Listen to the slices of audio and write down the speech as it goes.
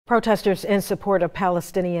Protesters in support of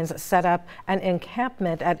Palestinians set up an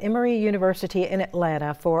encampment at Emory University in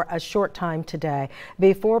Atlanta for a short time today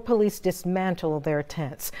before police dismantled their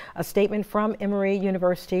tents. A statement from Emory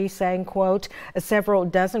University saying, quote, several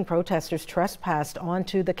dozen protesters trespassed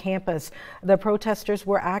onto the campus. The protesters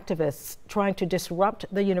were activists trying to disrupt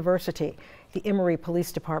the university. The Emory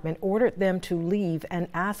Police Department ordered them to leave and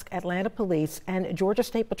ask Atlanta Police and Georgia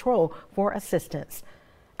State Patrol for assistance.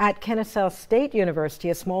 At Kennesaw State University,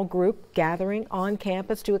 a small group gathering on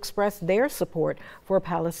campus to express their support for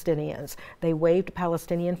Palestinians. They waved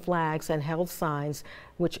Palestinian flags and held signs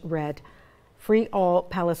which read, "Free all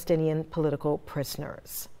Palestinian political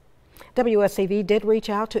prisoners." WSAV did reach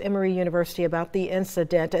out to Emory University about the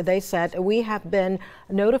incident. They said, "We have been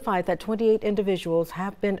notified that 28 individuals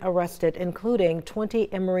have been arrested, including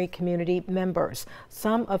 20 Emory community members,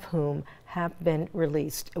 some of whom have been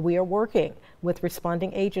released. We are working with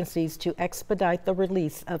responding agencies to expedite the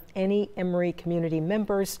release of any Emory community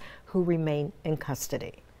members who remain in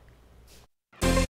custody."